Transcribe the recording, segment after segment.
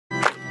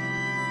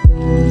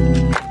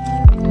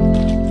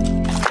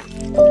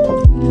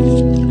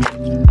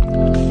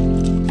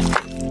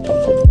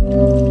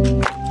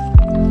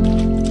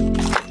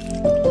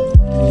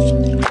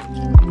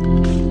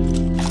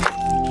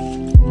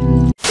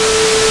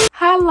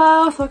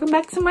loves, welcome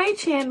back to my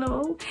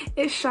channel.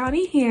 It's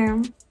Shawty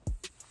here.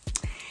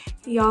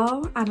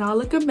 Y'all, I know I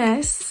look a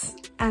mess.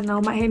 I know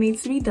my hair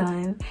needs to be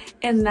done,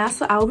 and that's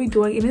what I will be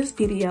doing in this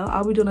video.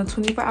 I'll be doing a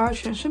 24-hour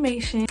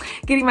transformation,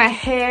 getting my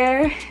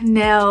hair,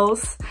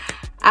 nails,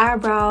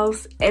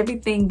 eyebrows,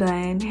 everything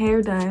done,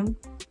 hair done.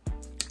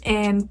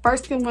 And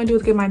first thing I'm gonna do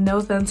is get my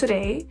nails done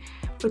today,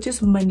 which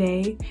is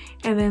Monday,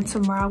 and then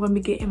tomorrow I'm gonna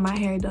be getting my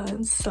hair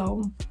done.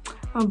 So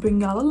I'm gonna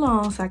bring y'all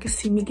along so I can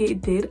see me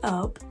get did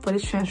up for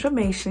this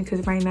transformation,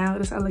 because right now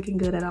it's not looking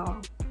good at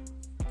all.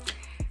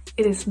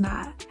 It is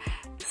not.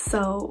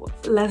 So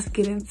let's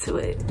get into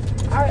it.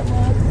 All right,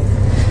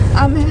 love,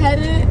 I'm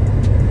headed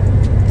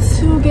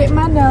to get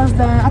my nails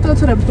done. I have to go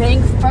to the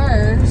bank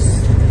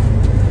first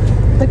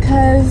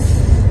because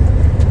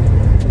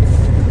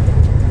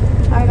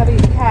I gotta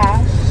get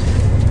cash.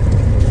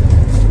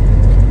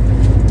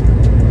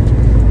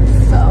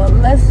 So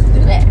let's do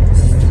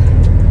this.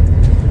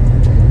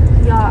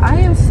 Y'all, I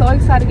am so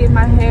excited to get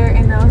my hair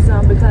and nails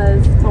done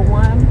because, for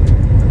one,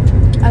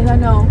 as I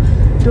know,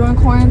 during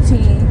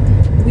quarantine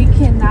we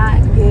cannot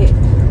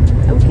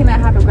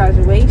have a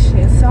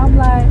graduation. So I'm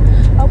like,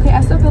 okay,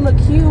 I still can look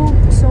cute,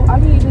 so I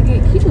need to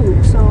get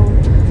cute. So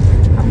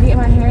I'm getting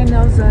my hair and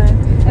nails done.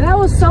 And I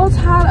was so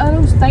tired of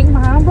them stank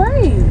behind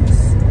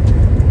braids.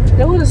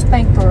 They would have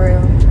stank for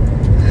real.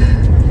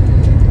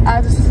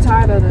 I just was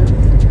tired of them.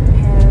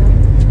 And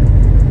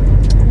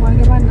I want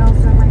to get my nails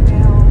done right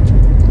now.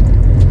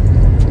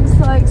 I'm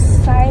so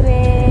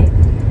excited.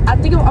 I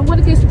think I'm going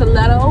to get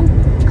stiletto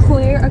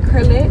clear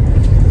acrylic.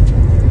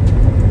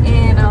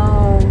 And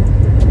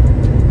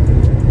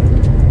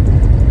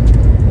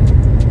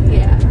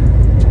yeah.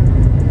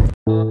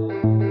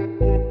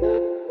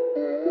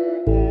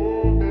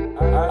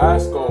 I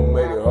gonna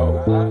make it home.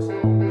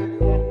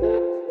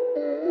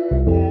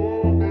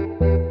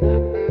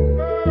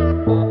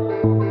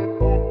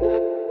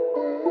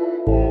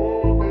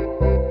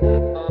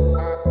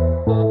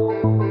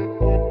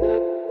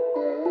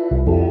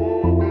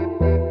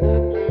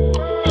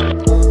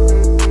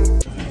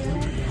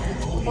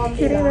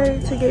 Getting ready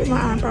to get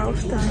my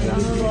eyebrows done,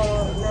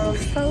 y'all.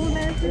 So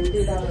nervous.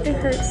 It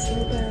hurts so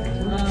bad.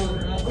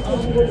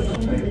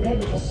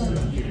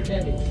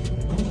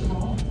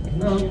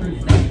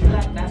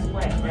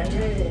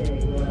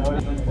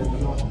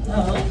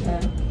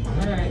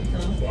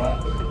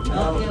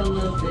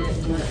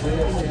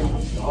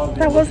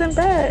 That wasn't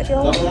bad,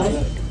 y'all.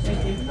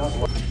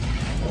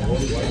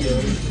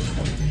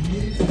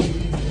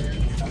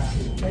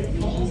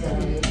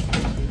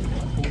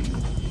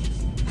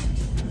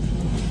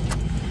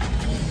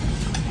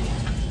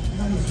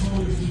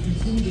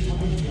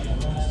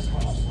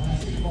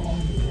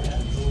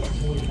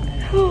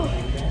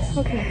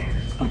 Okay.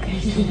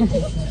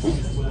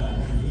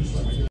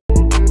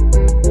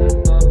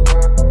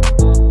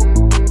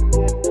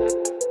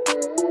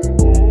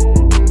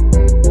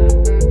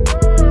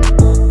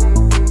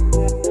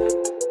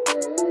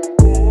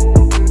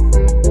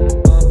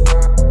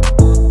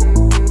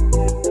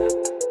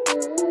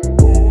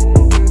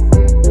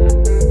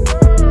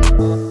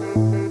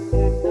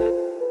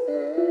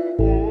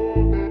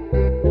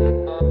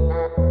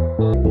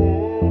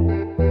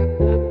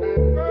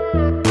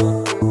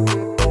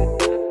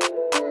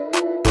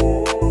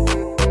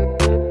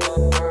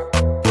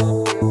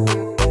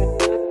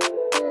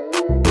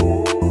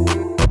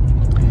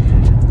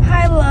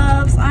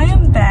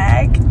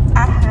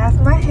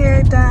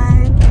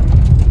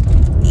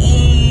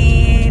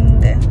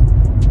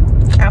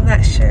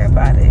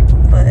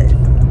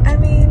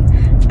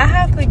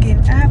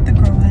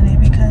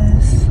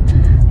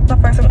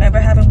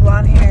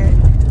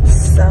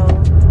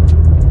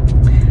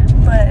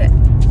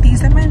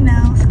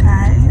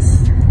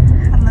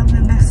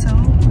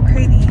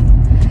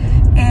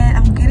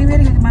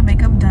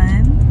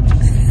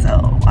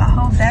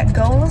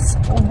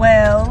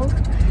 Well,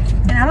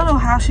 and I don't know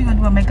how she's gonna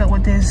do my makeup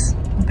with this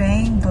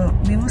bang, but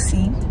we will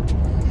see.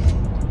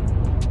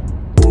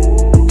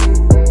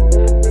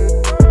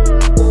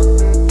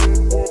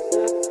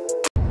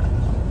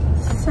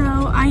 So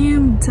I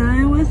am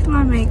done with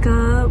my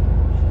makeup,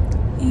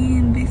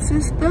 and this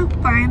is the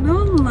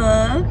final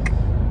look.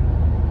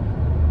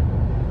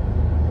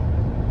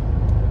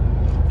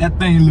 That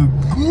thing look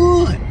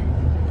good.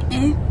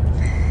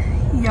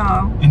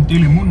 Y'all,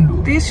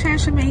 this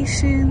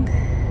transformation,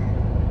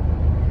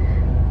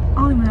 I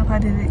don't even know if I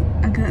did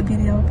a good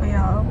video for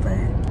y'all, but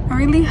I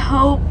really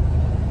hope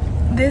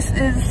this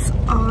is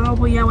all.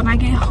 Well, yeah, when I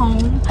get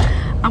home,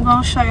 I'm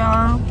gonna show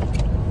y'all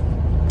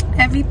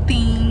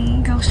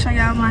everything. Go show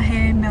y'all my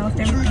hair and nails,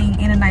 everything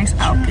in a nice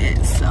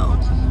outfit. So,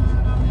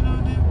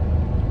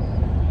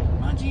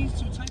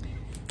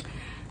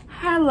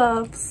 hi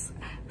loves.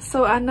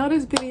 So I know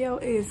this video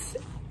is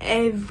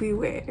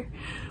everywhere,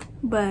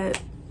 but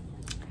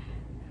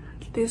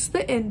this is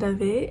the end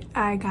of it.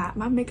 I got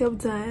my makeup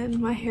done,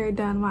 my hair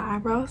done, my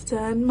eyebrows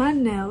done, my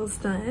nails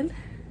done.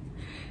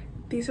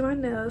 These are my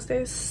nails.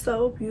 They're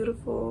so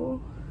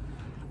beautiful.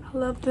 I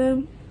love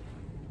them.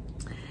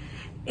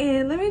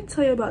 And let me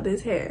tell you about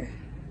this hair.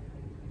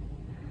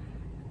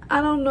 I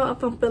don't know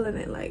if I'm feeling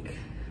it. Like,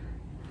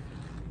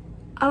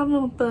 I don't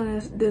know if I'm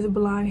feeling this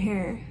blonde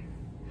hair.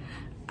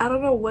 I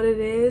don't know what it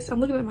is. I'm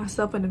looking at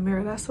myself in the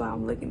mirror. That's why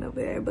I'm looking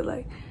over there. But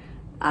like,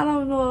 I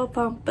don't know if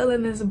I'm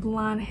feeling this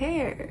blonde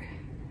hair.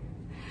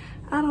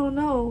 I don't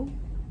know.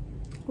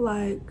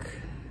 Like,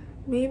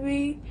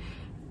 maybe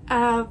I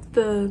have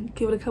to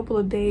give it a couple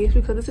of days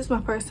because this is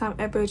my first time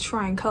ever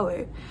trying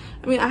color.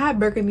 I mean, I had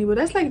burgundy, but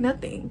that's like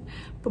nothing.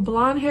 But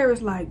blonde hair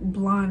is like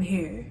blonde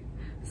hair.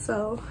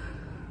 So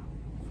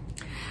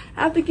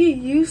I have to get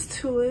used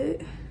to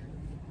it.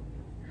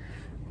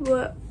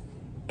 But,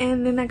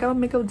 and then I got my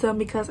makeup done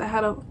because I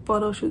had a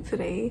photo shoot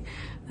today.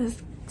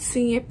 This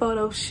senior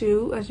photo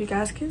shoot, as you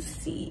guys can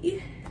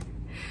see.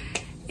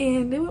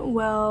 And it went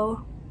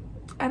well.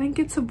 I didn't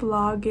get to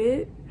vlog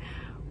it,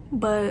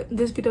 but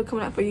this video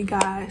coming out for you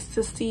guys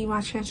to see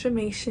my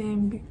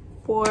transformation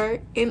before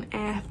and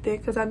after,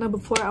 because I know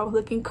before I was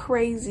looking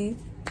crazy.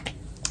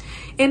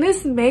 And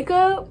this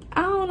makeup,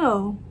 I don't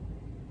know.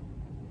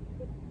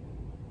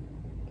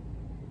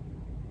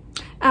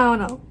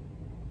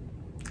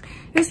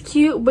 It's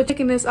cute, but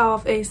taking this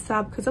off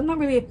ASAP because I'm not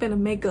really a fan of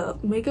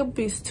makeup. Makeup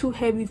is too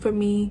heavy for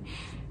me.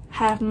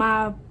 Have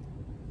my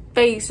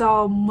face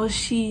all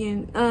mushy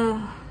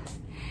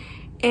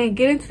and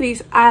get into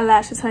these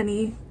eyelashes,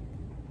 honey.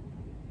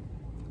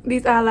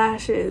 These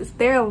eyelashes,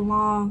 they're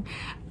long.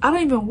 I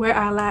don't even wear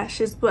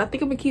eyelashes, but I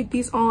think I'm gonna keep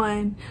these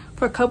on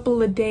for a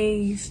couple of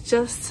days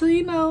just to,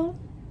 you know,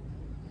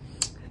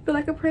 feel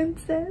like a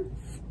princess.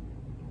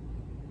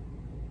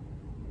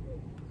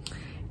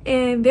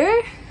 And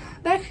they're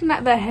actually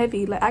not that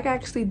heavy. Like, I can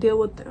actually deal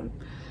with them.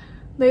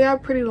 They are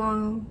pretty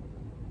long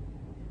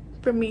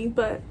for me,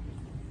 but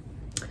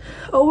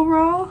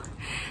overall,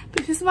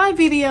 this is my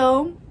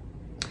video.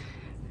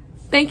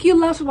 Thank you,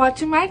 loves, for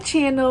watching my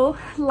channel.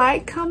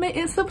 Like, comment,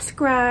 and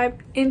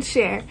subscribe, and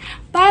share.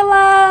 Bye,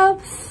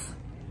 loves.